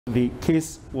The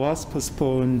case was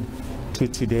postponed to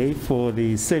today for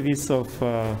the service of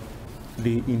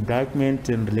the indictment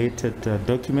and related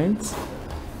documents,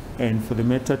 and for the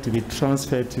matter to be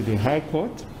transferred to the High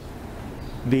Court.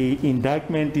 The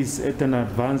indictment is at an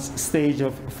advanced stage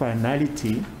of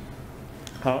finality.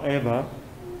 However,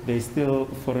 there is still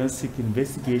forensic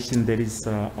investigation that is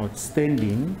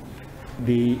outstanding.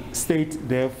 The state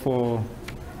therefore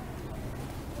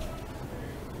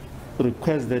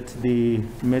requests that the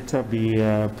matter be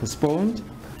postponed.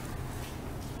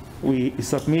 We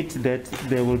submit that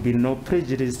there will be no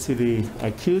prejudice to the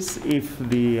accused if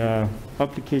the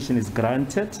application is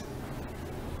granted.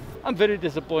 I'm very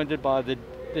disappointed by the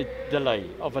delay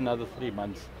of another 3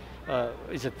 months.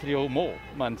 Is it 3 or more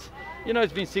months? You know,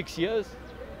 it's been 6 years.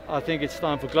 I think it's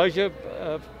time for closure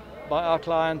by our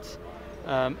clients.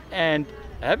 And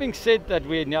having said that,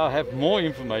 we now have more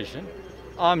information.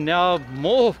 I'm now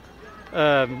more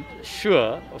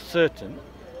sure or certain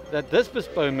that this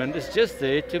postponement is just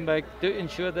there to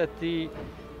ensure that the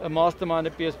mastermind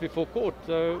appears before court.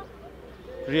 So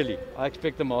really, I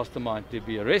expect the mastermind to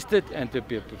be arrested and to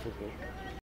appear before court.